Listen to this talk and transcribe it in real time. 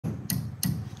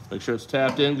Make sure it's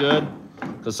tapped in good,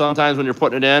 because sometimes when you're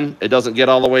putting it in, it doesn't get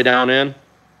all the way down in.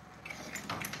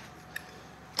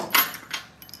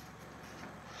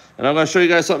 And I'm going to show you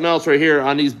guys something else right here.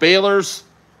 On these balers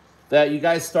that you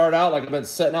guys start out, like I've been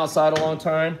sitting outside a long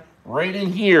time, right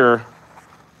in here,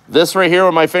 this right here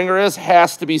where my finger is,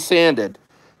 has to be sanded.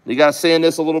 You got to sand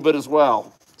this a little bit as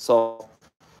well. So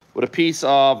with a piece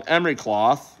of emery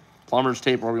cloth, plumber's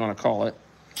tape, whatever you want to call it,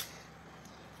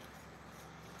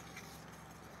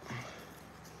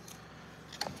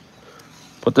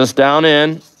 put this down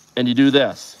in, and you do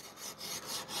this.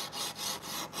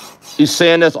 You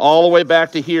sand this all the way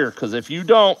back to here, because if you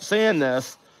don't sand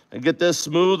this and get this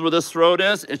smooth where this throat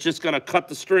is, it's just going to cut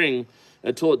the string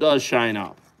until it does shine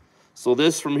up. So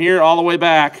this from here all the way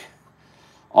back,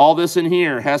 all this in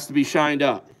here has to be shined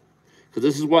up, because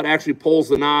this is what actually pulls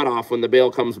the knot off when the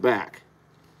bale comes back.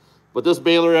 But this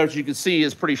baler, as you can see,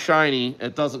 is pretty shiny.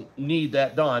 It doesn't need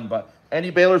that done, but any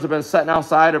balers have been sitting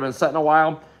outside or been sitting a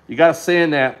while, you got to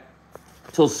sand that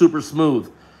until it's super smooth.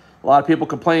 A lot of people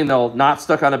complain they'll not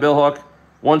stuck on a bill hook.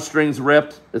 One string's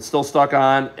ripped, it's still stuck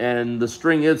on, and the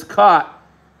string is cut.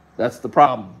 That's the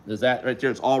problem, is that right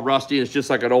there. It's all rusty. It's just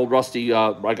like an old rusty,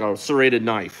 like a serrated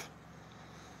knife.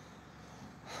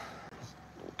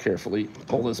 Carefully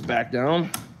pull this back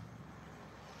down.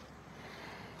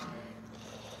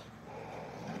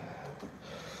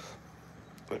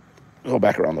 Go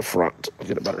back around the front,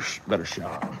 get a better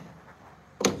shot.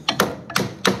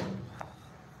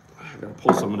 Gotta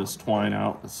pull some of this twine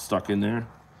out that's stuck in there.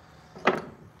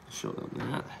 Show them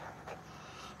that.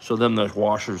 Show them the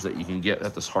washers that you can get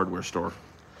at this hardware store.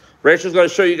 Rachel's gonna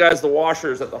show you guys the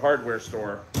washers at the hardware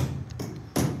store.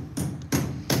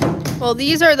 Well,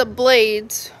 these are the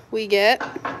blades we get.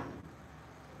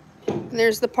 And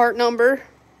there's the part number.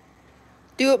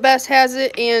 Do It Best has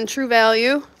it and True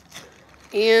Value.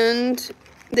 And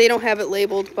they don't have it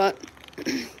labeled, but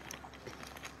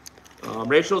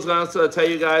Rachel's going to tell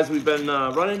you guys we've been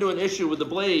running into an issue with the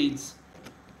blades.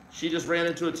 She just ran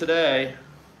into it today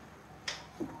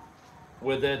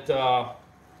with it. There's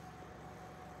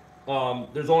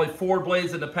only 4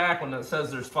 blades in the pack when it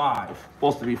says there's 5.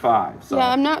 Supposed to be 5. So. Yeah,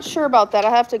 I'm not sure about that. I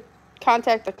have to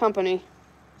contact the company.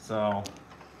 So.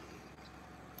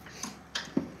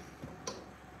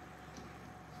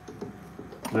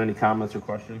 Are there any comments or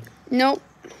questions? Nope.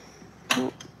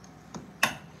 Nope.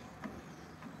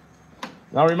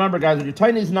 Now remember, guys, when you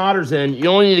tighten these knotters in, you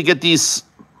only need to get these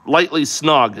lightly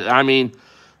snug. I mean,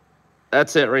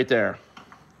 that's it right there.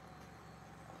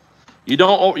 You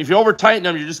don't, if you over tighten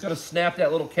them, you're just going to snap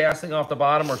that little casting off the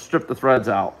bottom or strip the threads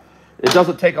out. It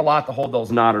doesn't take a lot to hold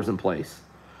those knotters in place.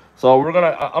 So I'm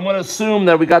going to assume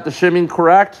that we got the shimming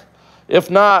correct. If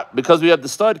not, because we have the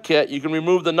stud kit, you can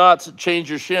remove the nuts and change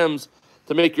your shims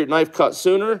to make your knife cut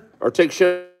sooner, or take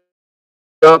shim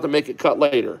out to make it cut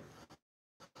later.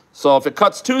 So if it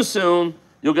cuts too soon,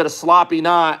 you'll get a sloppy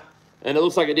knot, and it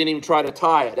looks like it didn't even try to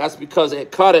tie it. That's because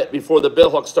it cut it before the bill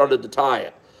hook started to tie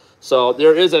it. So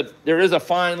there is a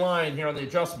fine line here on the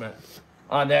adjustment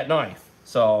on that knife.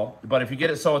 So, but if you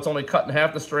get it so it's only cutting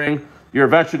half the string, you're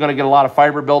eventually going to get a lot of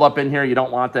fiber buildup in here. You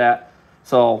don't want that.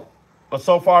 So, but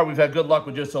so far we've had good luck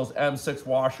with just those M6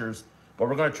 washers. But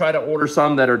we're going to try to order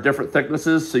some that are different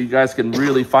thicknesses so you guys can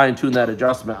really fine tune that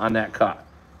adjustment on that cut.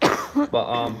 But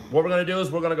what we're going to do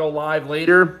is we're going to go live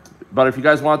later. But if you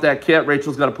guys want that kit,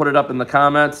 Rachel's going to put it up in the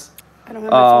comments. I don't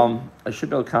have my phone. I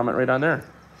should be able to comment right on there.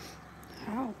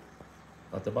 How?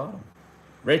 At the bottom.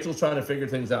 Rachel's trying to figure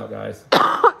things out, guys.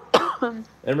 And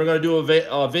we're going to do a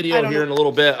video here in a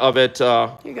little bit of it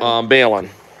baling.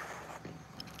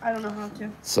 I don't know how to.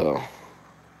 So,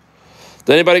 does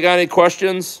anybody got any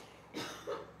questions?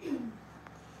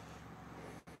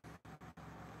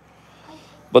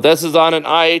 But this is on an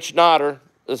IH knotter.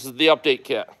 This is the update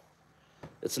kit.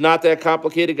 It's not that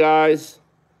complicated, guys,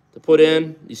 to put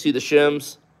in. You see the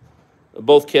shims of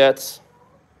both kits.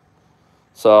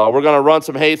 So we're going to run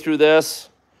some hay through this,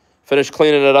 finish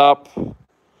cleaning it up.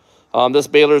 This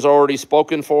baler's already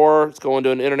spoken for. It's going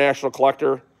to an international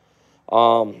collector.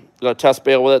 Going to test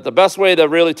bale with it. The best way to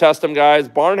really test them, guys,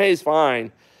 barn hay's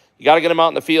fine. You got to get them out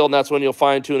in the field, and that's when you'll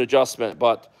fine-tune adjustment.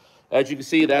 But as you can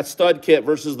see, that stud kit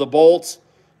versus the bolts,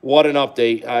 what an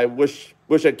update. I wish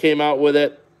I came out with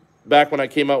it back when I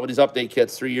came out with these update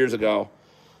kits 3 years ago.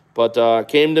 But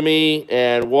came to me,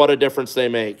 and what a difference they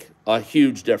make. A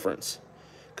huge difference.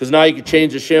 Because now you can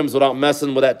change the shims without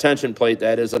messing with that tension plate.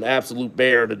 That is an absolute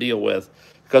bear to deal with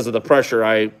because of the pressure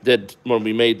I did when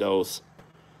we made those.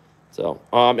 So,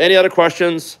 any other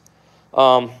questions?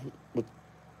 Rachel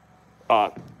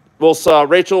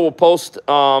will post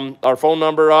our phone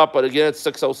number up, but again, it's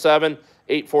 607-846-59.